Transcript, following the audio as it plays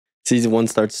Season 1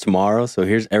 starts tomorrow, so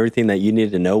here's everything that you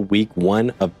need to know week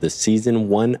 1 of the season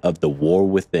 1 of the War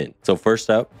Within. So first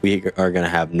up, we are going to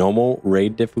have normal,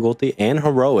 raid difficulty, and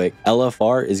heroic.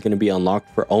 LFR is going to be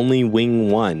unlocked for only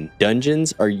wing 1.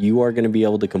 Dungeons you are going to be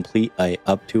able to complete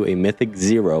up to a mythic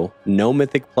 0. No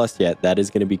mythic plus yet. That is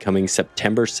going to be coming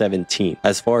September 17th.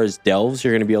 As far as delves,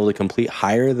 you're going to be able to complete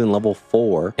higher than level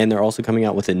 4, and they're also coming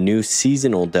out with a new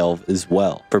seasonal delve as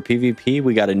well. For PvP,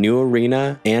 we got a new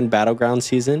arena and battleground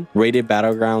season. Rated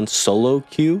battleground solo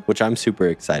queue, which I'm super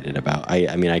excited about.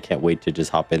 I mean, I can't wait to just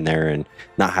hop in there and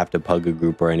not have to pug a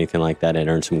group or anything like that and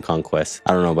earn some conquests.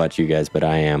 I don't know about you guys, but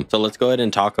I am. So let's go ahead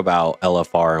and talk about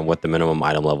LFR and what the minimum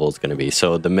item level is going to be.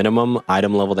 So the minimum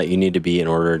item level that you need to be in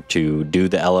order to do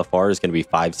the LFR is going to be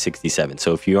 567.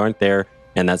 So if you aren't there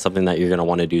and that's something that you're going to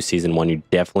want to do season 1, you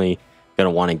definitely going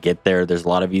to want to get there. There's a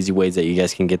lot of easy ways that you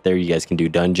guys can get there. You guys can do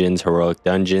dungeons, heroic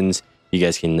dungeons. You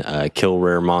guys can kill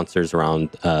rare monsters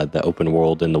around the open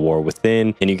world in the War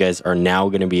Within. And you guys are now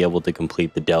going to be able to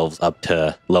complete the delves up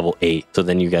to level 8. So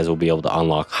then you guys will be able to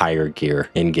unlock higher gear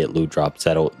and get loot drops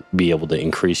that'll be able to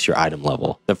increase your item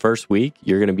level. The first week,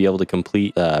 you're going to be able to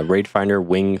complete Raid Finder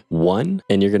Wing 1.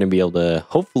 And you're going to be able to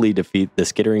hopefully defeat the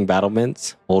Skittering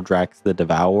Battlements, Oldrax the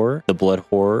Devourer, the Blood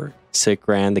Horror,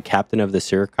 Sikran, the Captain of the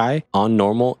Sirkai, on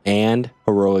normal and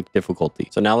heroic difficulty.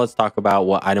 So now let's talk about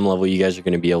what item level you guys are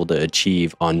going to be able to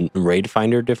achieve on Raid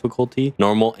Finder difficulty,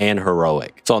 normal and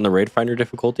heroic. So on the Raid Finder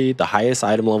difficulty, the highest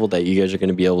item level that you guys are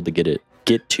going to be able to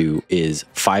get to is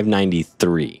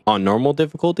 593. On normal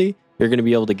difficulty, you're going to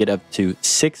be able to get up to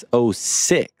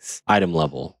 606 item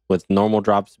level, with normal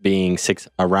drops being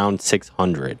around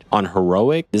 600. On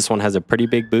heroic, this one has a pretty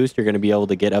big boost. You're going to be able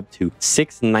to get up to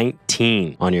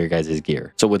 619 on your guys'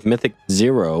 gear. So with mythic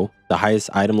 0, the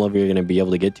highest item level you're going to be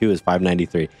able to get to is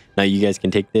 593. Now you guys can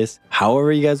take this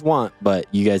however you guys want, but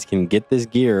you guys can get this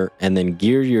gear and then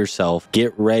gear yourself,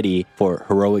 get ready for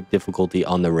heroic difficulty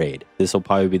on the raid. This will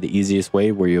probably be the easiest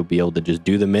way, where you'll be able to just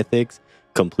do the mythics,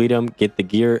 complete them, get the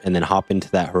gear, and then hop into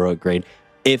that heroic grade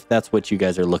if that's what you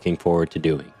guys are looking forward to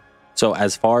doing. So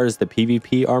as far as the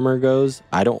PvP armor goes,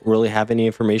 I don't really have any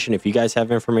information. If you guys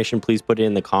have information, please put it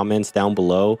in the comments down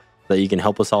below so that you can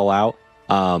help us all out.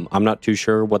 I'm not too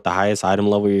sure what the highest item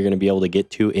level you're going to be able to get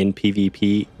to in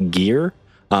PvP gear.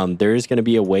 There is going to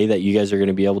be a way that you guys are going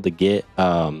to be able to get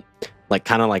kind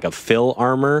of like a fill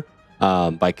armor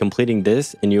by completing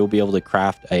this, and you'll be able to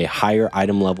craft a higher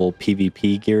item level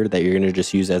PvP gear that you're going to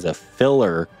just use as a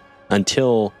filler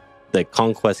until the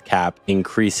conquest cap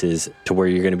increases to where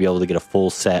you're going to be able to get a full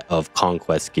set of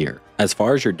conquest gear. As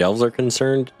far as your delves are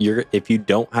concerned, if you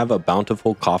don't have a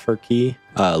bountiful coffer key,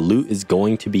 loot is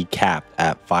going to be capped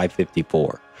at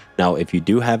 554. Now, if you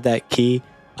do have that key,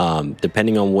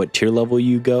 depending on what tier level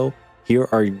you go, here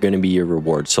are going to be your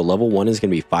rewards. So level 1 is going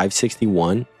to be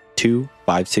 561, 2,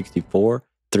 564,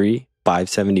 3,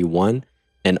 571,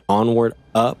 and onward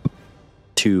up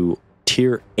to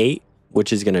tier 8,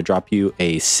 which is going to drop you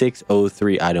a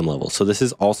 603 item level. So this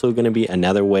is also going to be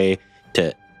another way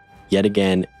to, yet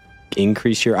again,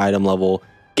 increase your item level,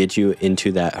 get you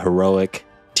into that heroic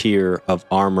tier of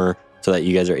armor so that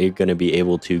you guys are going to be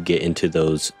able to get into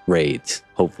those raids,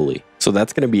 hopefully. So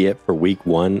that's going to be it for week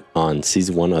 1 on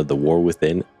season 1 of the War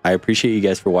Within. I appreciate you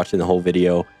guys for watching the whole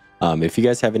video. If you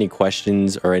guys have any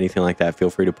questions or anything like that, feel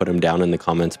free to put them down in the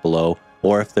comments below.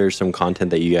 Or if there's some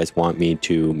content that you guys want me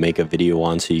to make a video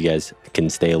on so you guys can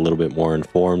stay a little bit more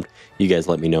informed, you guys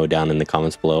let me know down in the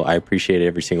comments below. I appreciate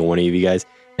every single one of you guys,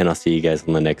 and I'll see you guys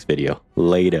in the next video.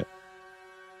 Later.